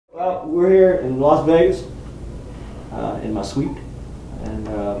Well, we're here in Las Vegas, in my suite, and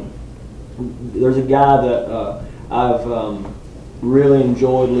there's a guy that I've really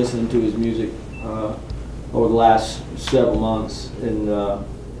enjoyed listening to his music over the last several months, and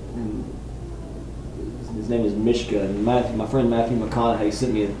his name is Mishka, and my friend Matthew McConaughey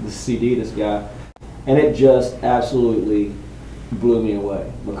sent me the CD of this guy, and it just absolutely blew me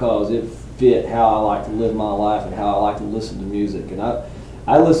away because it fit how I like to live my life and how I like to listen to music. And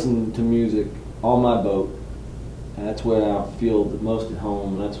I listen to music on my boat, and that's where I feel the most at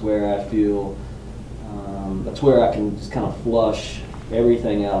home. That's where I feel, that's where I can just kind of flush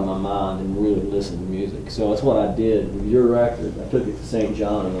everything out of my mind and really listen to music. So that's what I did with your record. I took it to St.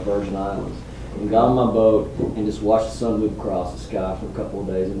 John in the Virgin Islands and got on my boat and just watched the sun move across the sky for a couple of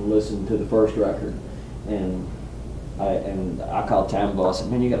days and listened to the first record. And I called Tambo. I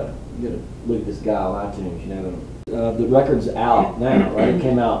said, "Man, you gotta look at this guy on iTunes. You know, the record's out now, right? It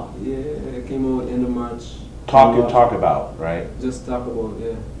came out. Yeah, it came out end of March. Talk about, right? Just talk about,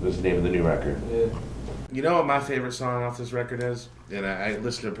 yeah. That's the name of the new record. Yeah. You know what my favorite song off this record is? And I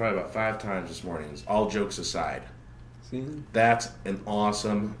listened to it probably about 5 times this morning. It's All Jokes Aside. See? That's an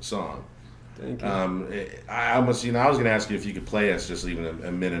awesome song. Thank you. I almost, I was going to ask you if you could play us just even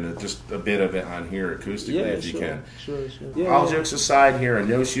a minute, just a bit of it on here acoustically, if you can. Sure. Yeah, All Jokes Aside here on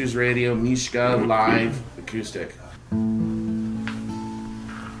No Shoes Radio, Mishka live acoustic.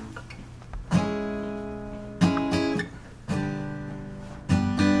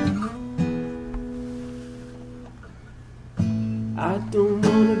 I don't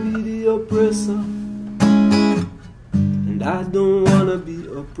wanna be the oppressor, and I don't wanna be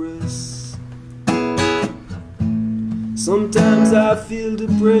oppressed. Sometimes I feel the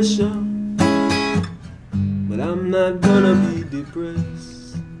pressure, but I'm not gonna be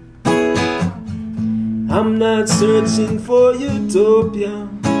depressed. I'm not searching for utopia,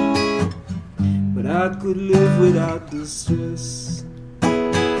 but I could live without the stress.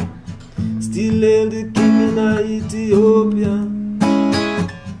 Still hail the king in Ethiopia,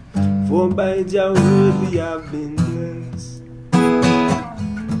 for by Jah word we have been blessed.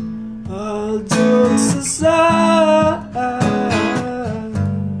 All jokes aside,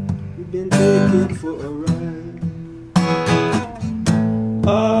 we've been taken for a ride.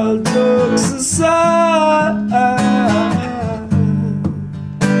 All jokes aside,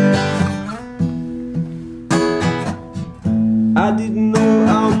 I didn't know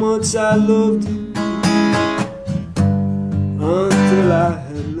how much I loved you until I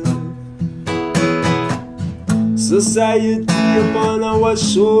had left. Society upon our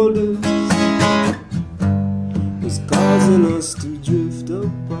shoulders was causing us to drift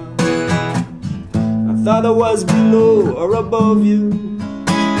apart. I thought I was below or above you.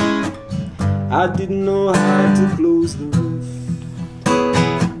 I didn't know how to close the roof.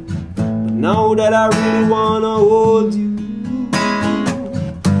 But now that I really wanna hold you,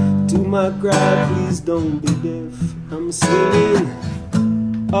 to my cry, please don't be deaf. I'm singing.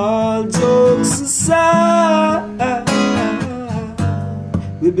 All jokes aside,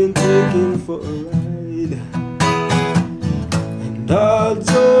 we've been taken for a ride. And all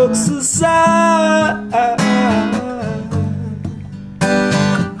jokes aside,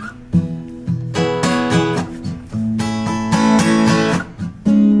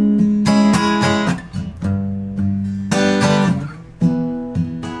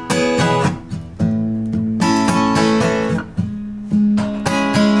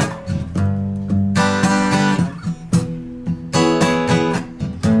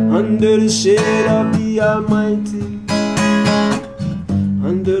 under the shade of the Almighty,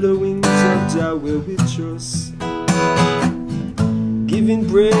 under the wings of Jah where we trust, giving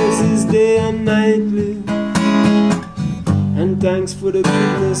praises day and nightly, and thanks for the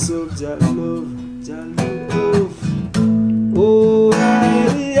goodness of Jah love, Jah love. Oh,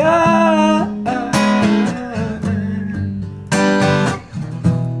 hallelujah.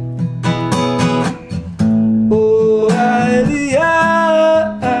 Oh, hallelujah.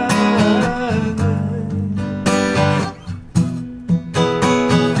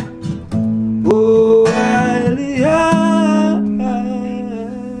 Oh, hallelujah.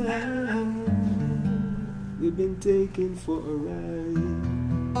 We've been taken for a ride.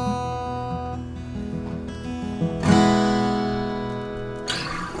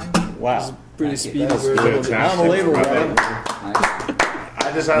 Wow. Pretty speedy That's version. fantastic. Unbelievable, I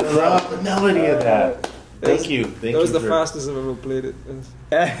love the melody of that. Thank you. That was the fastest I've ever played it.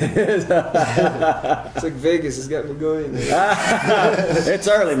 It's like Vegas, it's got me going. It's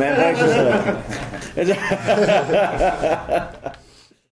early, man. Thanks for saying.